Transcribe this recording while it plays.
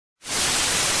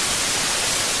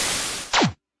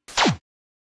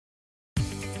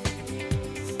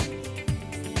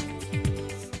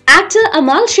Actor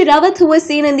Amal Sherawat, who was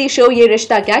seen in the show Ye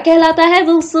Rishta Kya Kehlata Hai,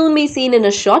 will soon be seen in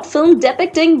a short film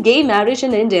depicting gay marriage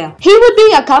in India. He would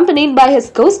be accompanied by his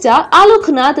co-star Alok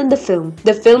Nath in the film.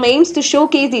 The film aims to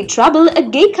showcase the trouble a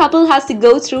gay couple has to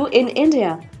go through in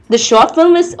India. The short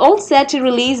film is all set to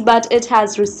release, but it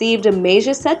has received a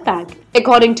major setback.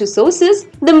 According to sources,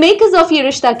 the makers of Ye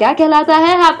Rishta Kya Kehlata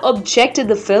Hai have objected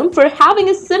the film for having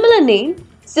a similar name,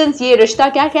 since Ye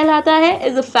Rishta Kya Kehlata Hai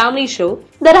is a family show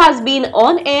that has been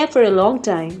on air for a long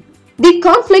time. The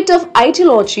conflict of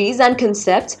ideologies and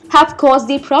concepts have caused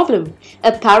the problem.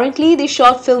 Apparently, the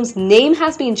short film's name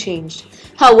has been changed.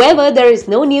 However, there is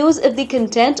no news if the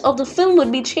content of the film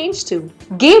would be changed to.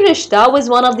 Ye Rishta was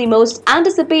one of the most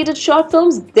anticipated short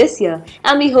films this year,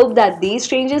 and we hope that these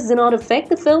changes do not affect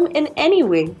the film in any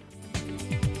way.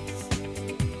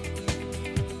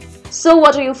 So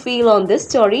what do you feel on this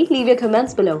story? Leave your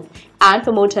comments below. And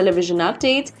for more television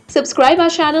updates, subscribe our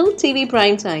channel TV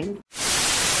Prime Time.